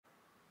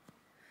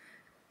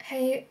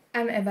Hey,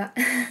 I'm Eva.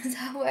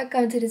 So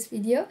welcome to this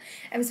video.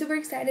 I'm super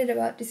excited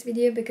about this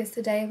video because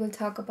today we'll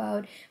talk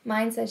about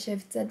mindset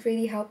shifts that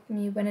really helped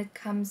me when it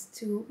comes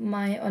to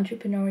my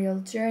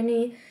entrepreneurial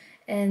journey,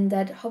 and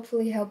that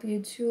hopefully help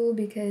you too,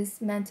 because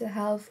mental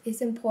health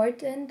is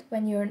important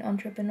when you're an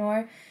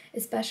entrepreneur,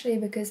 especially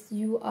because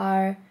you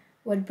are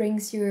what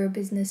brings your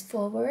business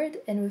forward,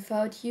 and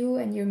without you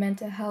and your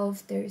mental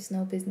health there is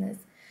no business.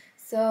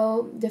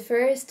 So the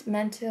first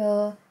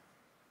mental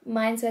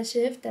mindset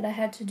shift that I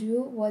had to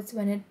do was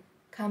when it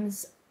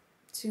comes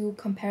to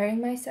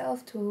comparing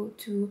myself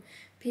to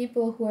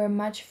people who are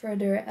much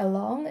further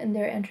along in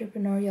their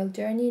entrepreneurial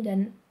journey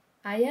than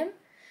I am.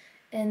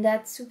 And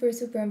that's super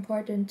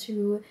important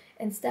to,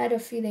 instead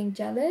of feeling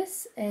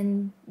jealous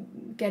and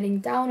getting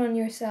down on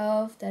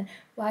yourself that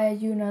why are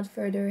you not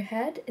further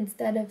ahead,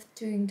 instead of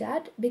doing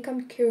that,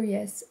 become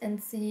curious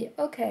and see,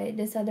 okay,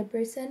 this other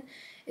person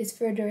is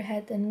further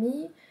ahead than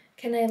me.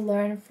 Can I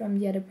learn from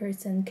the other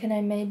person? Can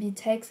I maybe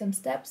take some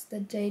steps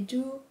that they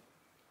do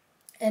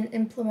and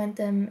implement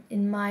them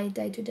in my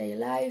day-to-day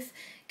life?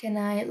 Can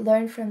I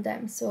learn from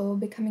them? So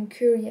becoming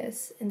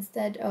curious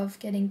instead of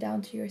getting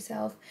down to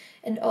yourself,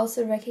 and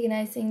also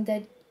recognizing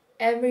that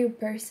every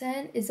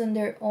person is on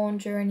their own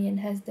journey and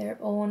has their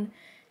own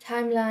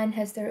timeline,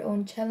 has their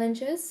own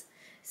challenges.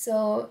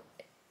 So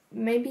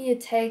maybe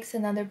it takes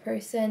another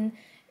person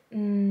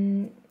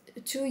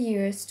 2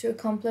 years to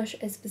accomplish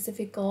a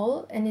specific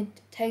goal, and it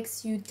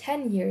takes you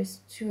 10 years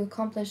to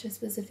accomplish a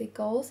specific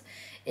goals.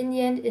 In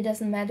the end, it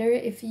doesn't matter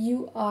if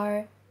you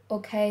are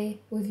okay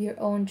with your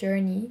own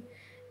journey.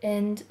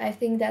 And I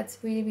think that's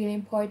really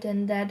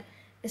important, that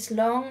as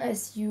long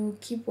as you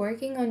keep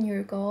working on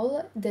your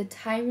goal, the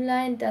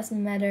timeline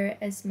doesn't matter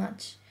as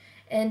much.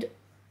 And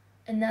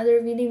another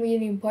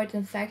really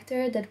important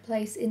factor that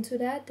plays into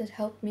that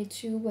helped me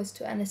too was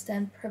to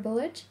understand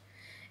privilege.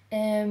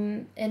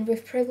 And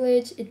with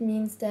privilege, it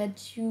means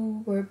that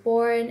you were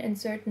born in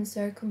certain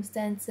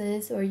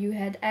circumstances, or you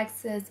had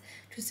access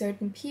to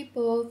certain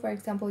people. For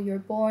example, you're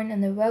born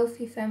in a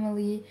wealthy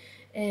family,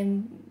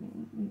 and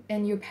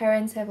your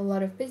parents have a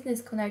lot of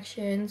business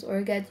connections,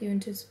 or get you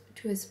into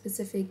a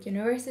specific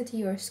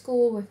university or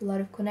school with a lot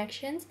of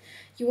connections.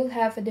 You will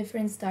have a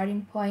different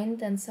starting point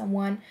than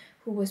someone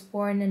who was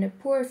born in a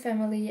poor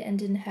family and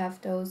didn't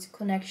have those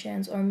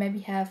connections, or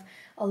maybe have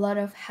a lot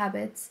of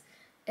habits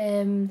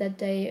that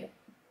they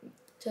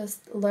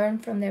just learn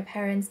from their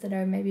parents that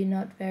are maybe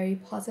not very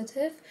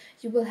positive.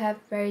 You will have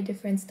very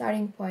different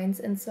starting points,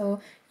 and so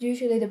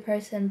usually the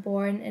person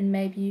born in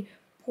maybe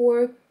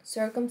poor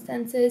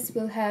circumstances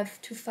will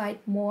have to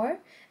fight more,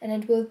 and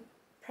it will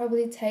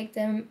probably take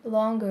them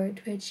longer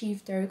to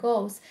achieve their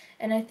goals.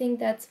 And I think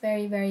that's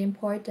very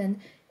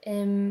important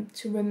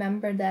to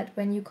remember, that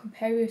when you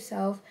compare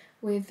yourself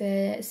with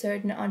a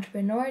certain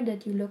entrepreneur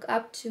that you look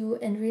up to,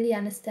 and really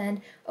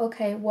understand,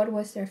 okay, what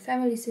was their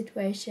family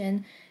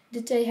situation?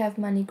 Did they have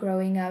money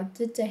growing up?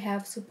 Did they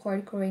have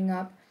support growing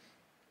up?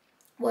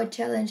 What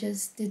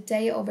challenges did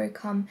they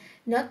overcome?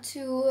 Not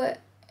to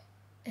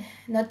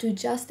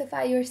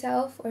justify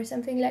yourself or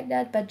something like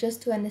that, but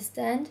just to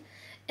understand,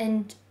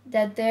 and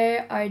that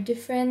there are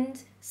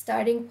different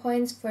starting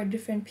points for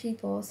different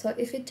people. So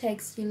if it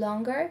takes you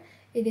longer,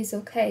 it is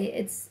okay.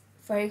 It's,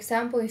 for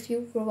example, if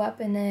you grew up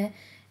in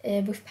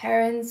with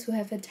parents who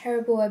have a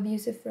terrible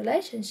abusive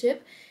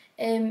relationship,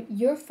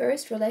 your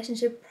first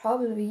relationship,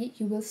 probably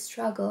you will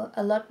struggle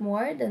a lot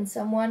more than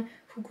someone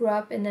who grew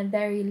up in a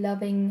very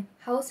loving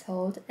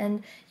household.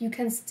 And you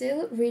can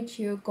still reach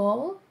your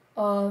goal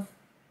of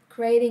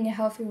creating a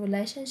healthy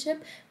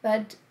relationship,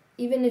 but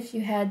even if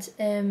you had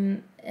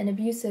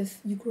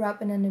you grew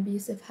up in an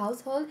abusive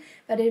household,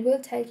 but it will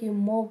take you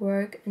more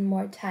work and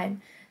more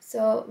time.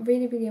 So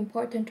really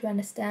important to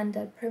understand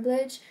that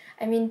privilege.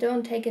 I mean,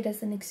 don't take it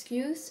as an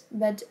excuse,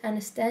 but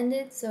understand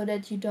it so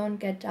that you don't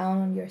get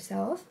down on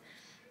yourself.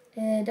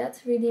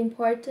 That's really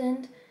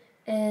important.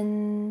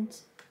 And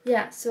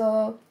yeah,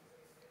 so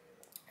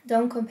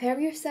don't compare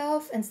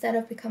yourself. Instead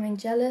of becoming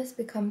jealous,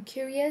 become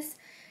curious.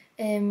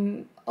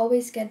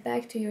 Always get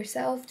back to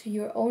yourself, to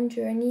your own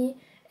journey,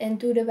 and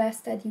do the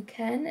best that you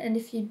can. And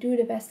if you do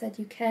the best that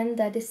you can,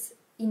 that is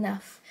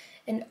enough.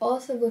 And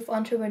also with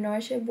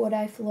entrepreneurship, what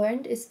I've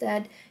learned is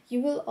that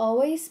you will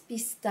always be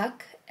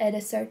stuck at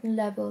a certain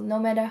level. No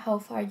matter how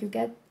far you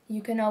get,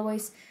 you can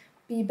always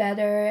be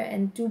better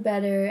and do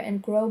better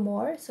and grow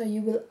more. So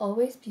you will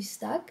always be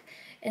stuck,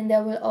 and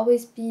there will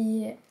always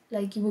be,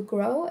 like, you will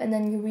grow and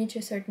then you reach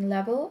a certain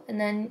level,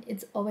 and then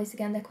it's always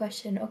again the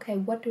question, okay,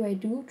 what do I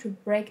do to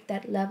break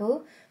that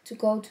level, to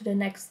go to the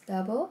next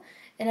level?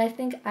 And I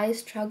think I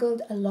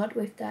struggled a lot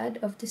with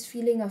that, of this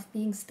feeling of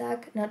being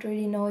stuck, not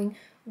really knowing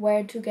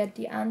where to get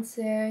the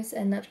answers,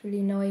 and not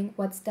really knowing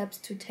what steps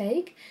to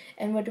take.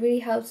 And what really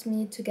helps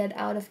me to get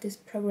out of this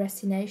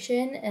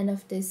procrastination and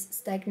of this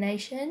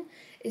stagnation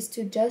is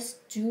to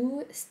just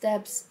do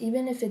steps,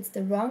 even if it's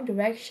the wrong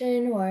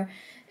direction, or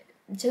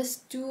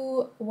just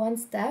do one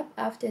step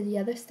after the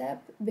other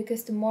step,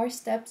 because the more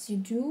steps you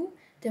do,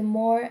 the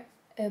more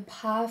a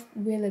path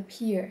will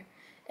appear.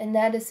 And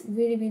that is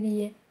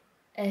really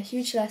a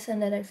huge lesson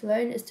that I've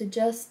learned is to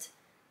just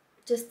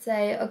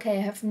say, okay,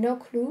 I have no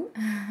clue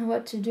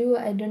what to do,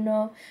 I don't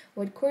know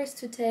what course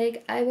to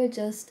take, I will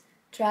just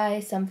try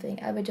something.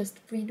 I will just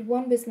read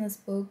one business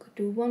book,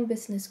 do one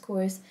business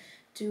course,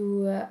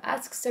 to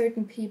ask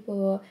certain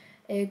people,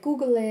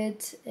 Google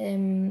it,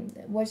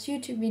 watch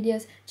YouTube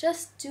videos,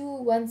 just do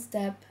one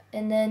step.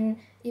 And then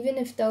even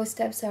if those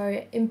steps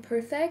are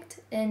imperfect,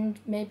 and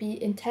maybe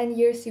in 10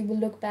 years you will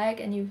look back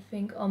and you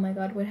think, oh my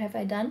god, what have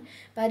I done?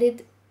 But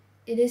it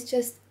is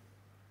just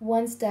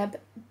one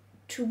step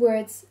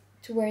towards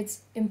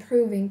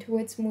improving,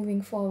 towards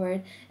moving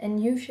forward.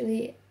 And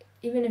usually,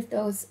 even if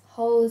those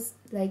holes,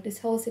 like this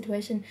whole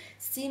situation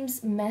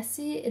seems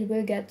messy, it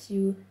will get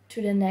you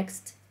to the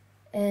next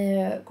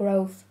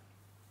growth.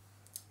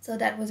 So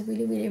that was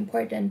really, really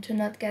important, to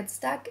not get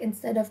stuck.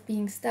 Instead of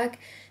being stuck,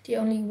 the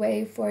only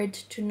way for it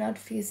to not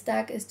feel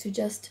stuck is to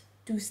just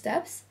do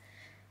steps,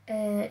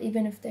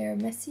 even if they're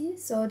messy.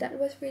 So that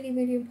was really,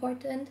 really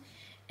important.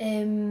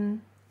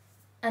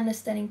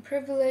 Understanding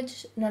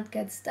privilege, not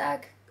get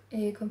stuck,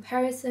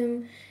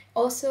 comparison,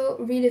 also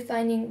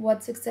redefining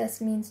what success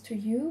means to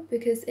you,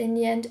 because in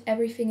the end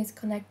everything is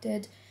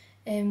connected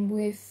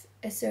with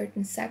a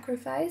certain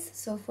sacrifice.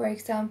 So for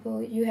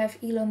example, you have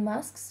Elon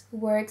Musk, who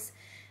works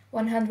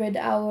 100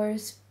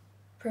 hours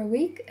per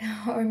week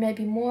or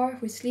maybe more,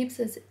 who sleeps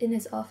in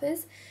his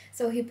office,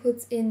 so he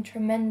puts in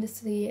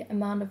tremendously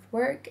amount of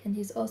work, and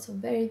he's also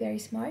very, very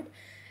smart.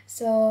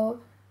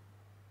 So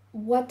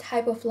what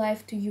type of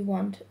life do you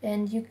want?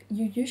 And you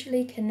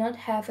usually cannot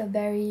have a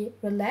very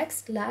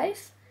relaxed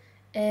life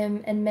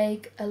and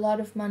make a lot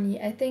of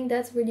money. I think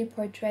that's really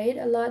portrayed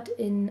a lot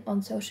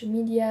on social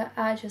media.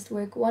 I just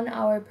work 1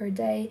 hour per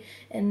day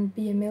and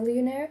be a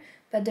millionaire.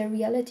 But the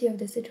reality of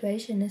the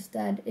situation is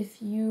that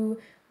if you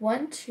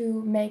want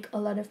to make a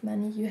lot of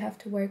money, you have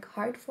to work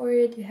hard for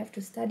it, you have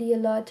to study a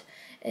lot.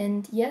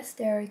 And yes,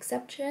 there are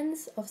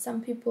exceptions of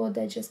some people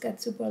that just get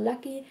super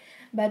lucky,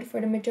 but for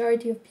the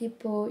majority of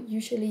people,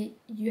 usually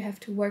you have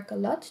to work a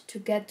lot to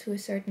get to a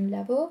certain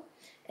level,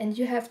 and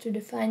you have to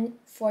define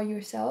for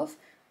yourself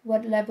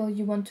what level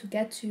you want to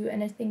get to.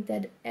 And I think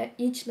that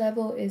each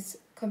level is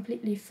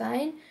completely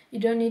fine.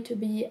 You don't need to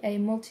be a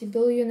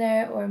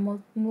multi-billionaire or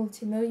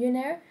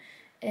multi-millionaire.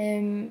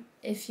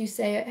 If you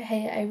say,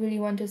 hey, I really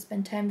want to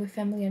spend time with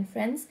family and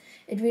friends,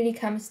 it really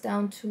comes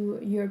down to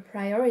your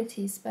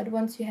priorities. But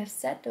once you have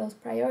set those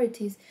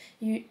priorities,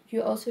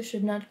 you also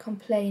should not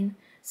complain.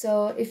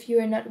 So if you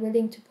are not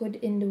willing to put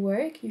in the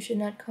work, you should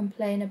not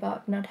complain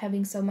about not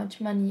having so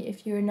much money.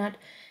 If you're not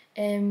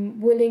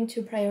willing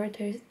to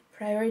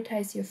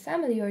prioritize your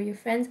family or your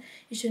friends,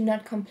 you should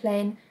not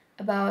complain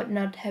about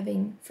not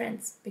having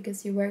friends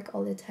because you work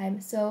all the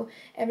time. So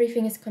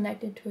everything is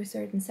connected to a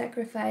certain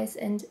sacrifice,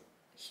 and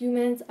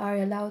humans are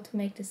allowed to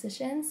make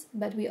decisions,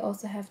 but we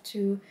also have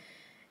to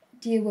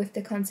deal with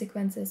the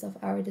consequences of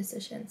our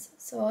decisions.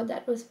 So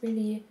that was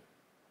really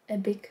a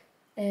big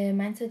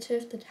mindset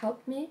shift that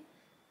helped me.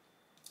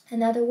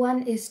 Another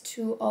one is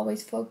to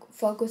always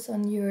focus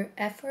on your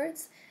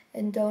efforts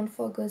and don't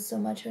focus so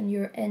much on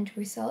your end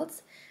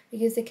results,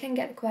 because it can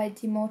get quite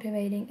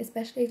demotivating,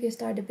 especially if you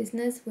start a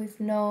business with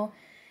no,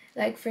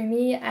 like for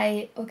me,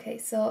 I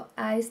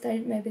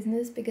started my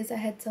business because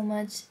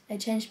I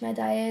changed my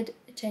diet,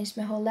 changed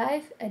my whole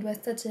life. It was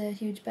such a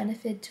huge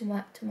benefit to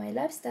my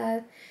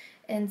lifestyle.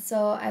 And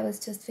so I was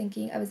just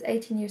thinking, I was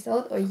 18 years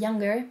old or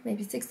younger,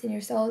 maybe 16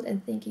 years old,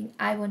 and thinking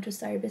I want to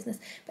start a business.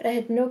 But I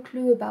had no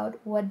clue about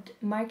what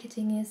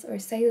marketing is or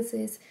sales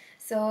is.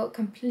 So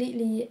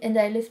completely, and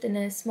I lived in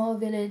a small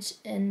village,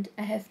 and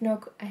I had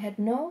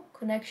no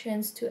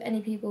connections to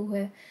any people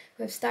who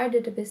have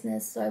started a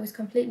business. So I was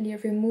completely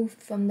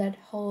removed from that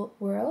whole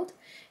world,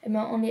 and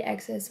my only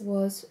access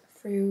was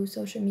through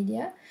social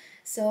media.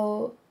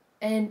 So,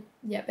 and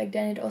yeah, back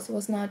then it also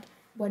was not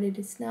what it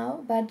is now,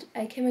 but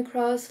I came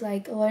across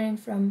like learning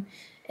from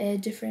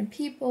different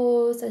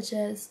people such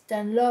as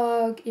Dan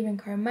Lok, even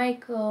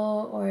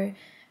Carmichael, or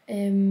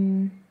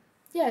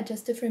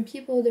just different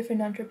people,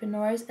 different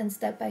entrepreneurs, and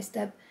step by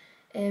step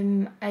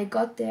I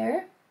got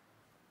there.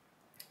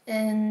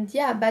 And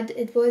yeah, but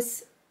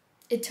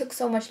it took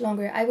so much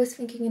longer. I was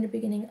thinking in the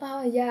beginning,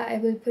 oh yeah, I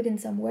will put in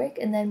some work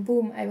and then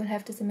boom, I will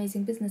have this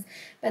amazing business.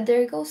 But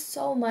there goes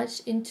so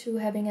much into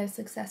having a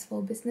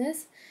successful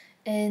business,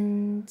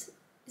 and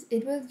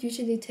it will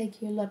usually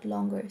take you a lot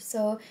longer.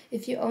 So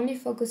if you only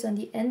focus on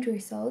the end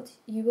result,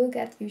 you will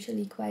get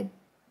usually quite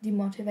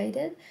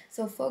demotivated.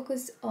 So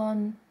focus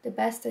on the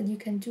best that you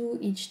can do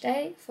each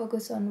day,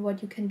 focus on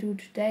what you can do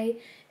today,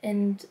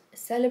 and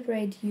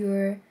celebrate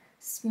your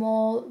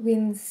small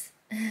wins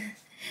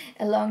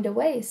along the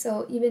way.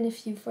 So even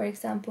if you, for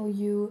example,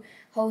 you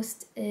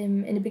host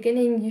in the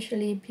beginning,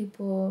 usually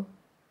people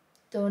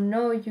don't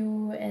know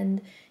you,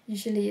 and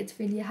usually it's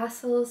really a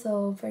hassle.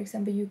 So for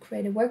example, you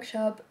create a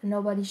workshop and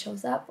nobody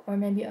shows up, or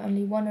maybe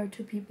only 1 or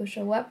 2 people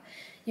show up.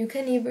 You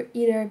can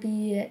either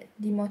be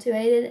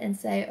demotivated and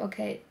say,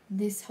 okay,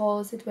 this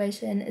whole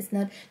situation is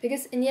not,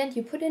 because in the end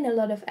you put in a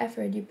lot of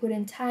effort, you put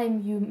in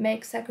time, you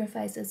make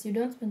sacrifices, you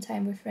don't spend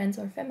time with friends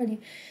or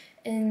family,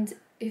 and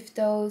if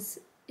those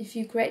if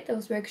you create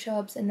those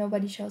workshops and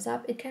nobody shows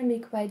up, it can be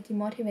quite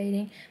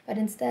demotivating. But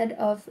instead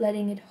of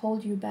letting it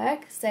hold you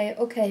back, say,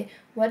 okay,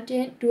 what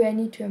do I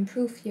need to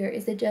improve here?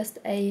 Is it just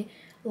a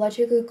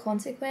logical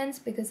consequence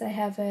because I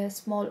have a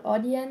small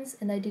audience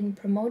and I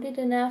didn't promote it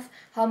enough?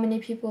 How many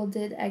people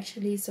did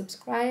actually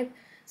subscribe?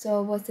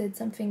 So was it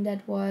something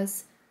that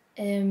was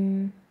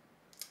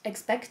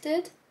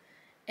expected?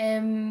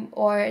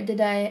 Or did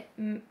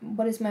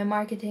what is my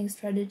marketing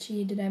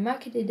strategy? Did I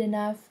market it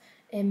enough?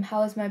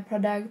 How is my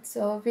product?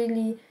 So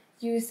really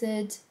use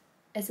it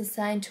as a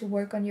sign to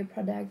work on your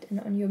product and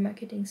on your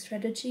marketing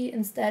strategy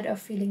instead of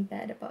feeling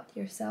bad about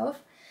yourself.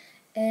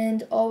 And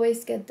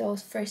always get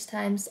those first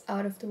times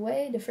out of the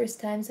way. The first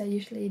times are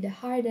usually the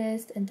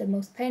hardest and the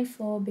most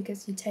painful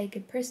because you take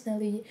it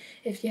personally.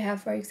 If you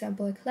have, for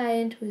example, a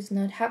client who is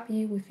not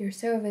happy with your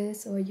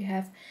service, or you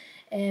have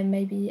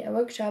maybe a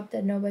workshop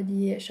that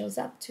nobody shows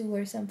up to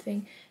or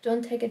something,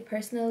 don't take it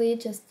personally.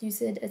 Just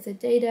use it as a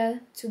data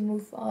to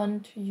move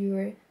on to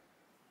your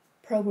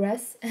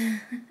progress.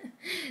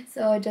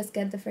 So just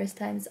get the first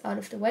times out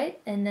of the way,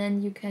 and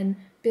then you can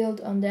build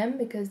on them,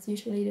 because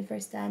usually the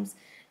first times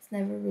it's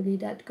never really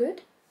that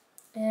good.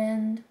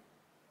 And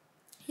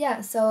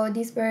yeah, so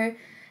these were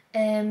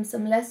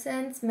some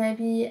lessons.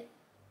 Maybe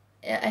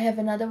I have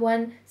another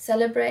one.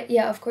 Celebrate,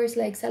 yeah, of course,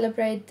 like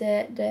celebrate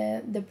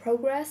the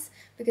progress,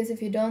 because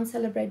if you don't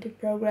celebrate the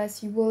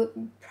progress, you will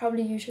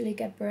probably usually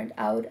get burnt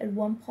out at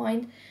one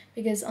point,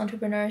 because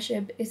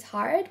entrepreneurship is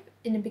hard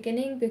in the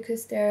beginning,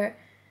 because there are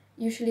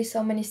usually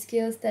so many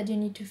skills that you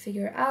need to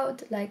figure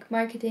out, like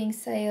marketing,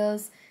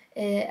 sales,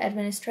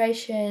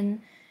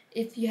 administration.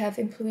 If you have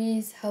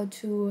employees, how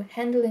to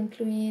handle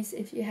employees.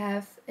 If you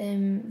have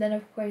then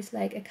of course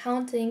like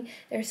accounting.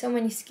 There are so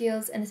many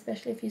skills, and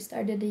especially if you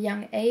start at a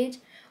young age,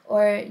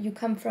 or you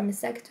come from a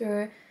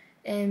sector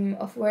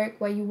of work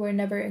where you were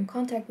never in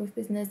contact with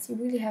business, you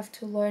really have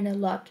to learn a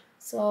lot.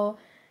 So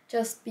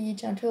just be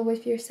gentle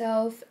with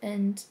yourself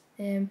and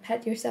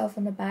pat yourself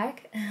on the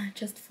back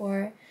just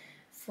for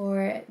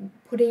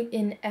putting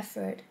in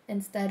effort,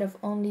 instead of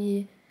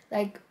only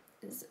like,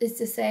 it's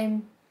the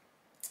same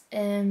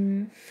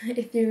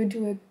if you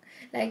do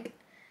like,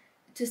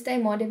 to stay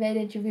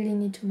motivated, you really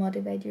need to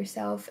motivate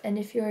yourself. And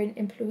if you're an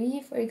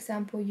employee, for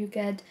example, you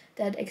get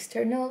that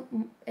external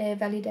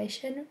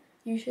validation,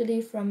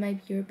 usually from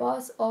maybe your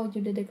boss, oh,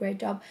 you did a great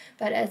job.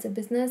 But as a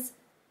business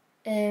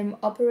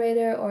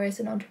operator, or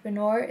as an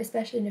entrepreneur,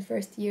 especially in the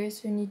first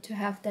years, you need to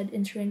have that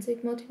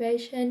intrinsic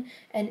motivation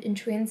and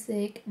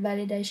intrinsic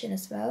validation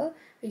as well,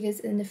 because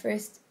in the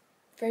first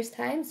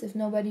times, if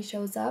nobody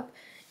shows up,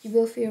 you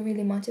will feel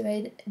really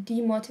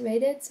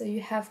demotivated. So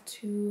you have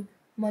to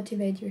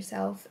motivate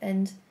yourself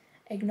and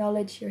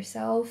acknowledge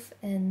yourself,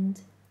 and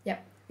yeah,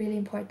 really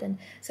important.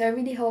 So I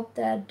really hope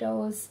that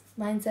those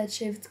mindset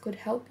shifts could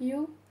help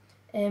you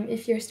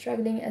if you're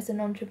struggling as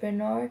an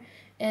entrepreneur.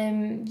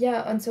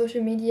 Yeah, on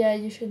social media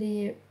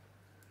usually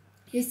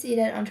you see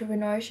that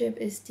entrepreneurship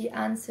is the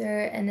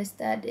answer, and is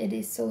that it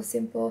is so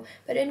simple,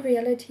 but in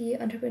reality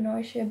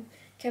entrepreneurship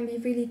can be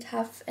really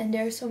tough, and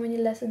there are so many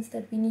lessons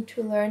that we need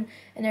to learn.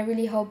 And I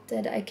really hope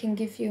that I can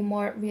give you a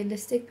more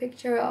realistic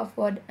picture of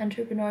what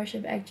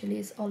entrepreneurship actually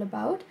is all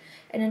about,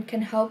 and it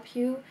can help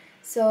you.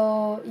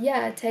 So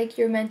yeah, take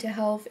your mental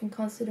health in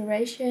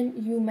consideration.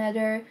 You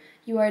matter.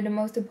 You are the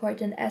most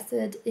important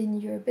asset in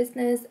your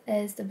business,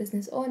 as the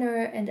business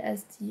owner and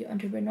as the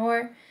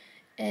entrepreneur.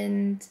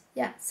 And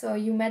yeah, so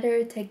you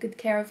matter. Take good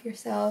care of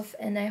yourself,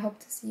 and I hope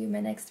to see you in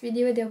my next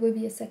video. There will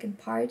be a second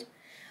part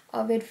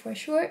of it for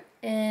sure.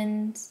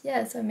 And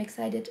yeah, so I'm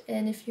excited.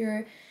 And if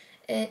you're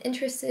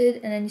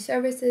interested in any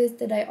services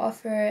that I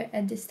offer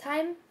at this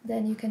time,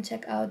 then you can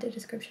check out the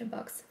description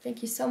box.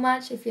 Thank you so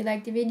much. If you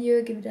liked the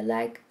video, give it a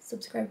like,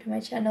 subscribe to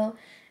my channel,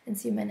 and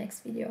see you in my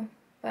next video.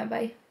 Bye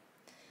bye.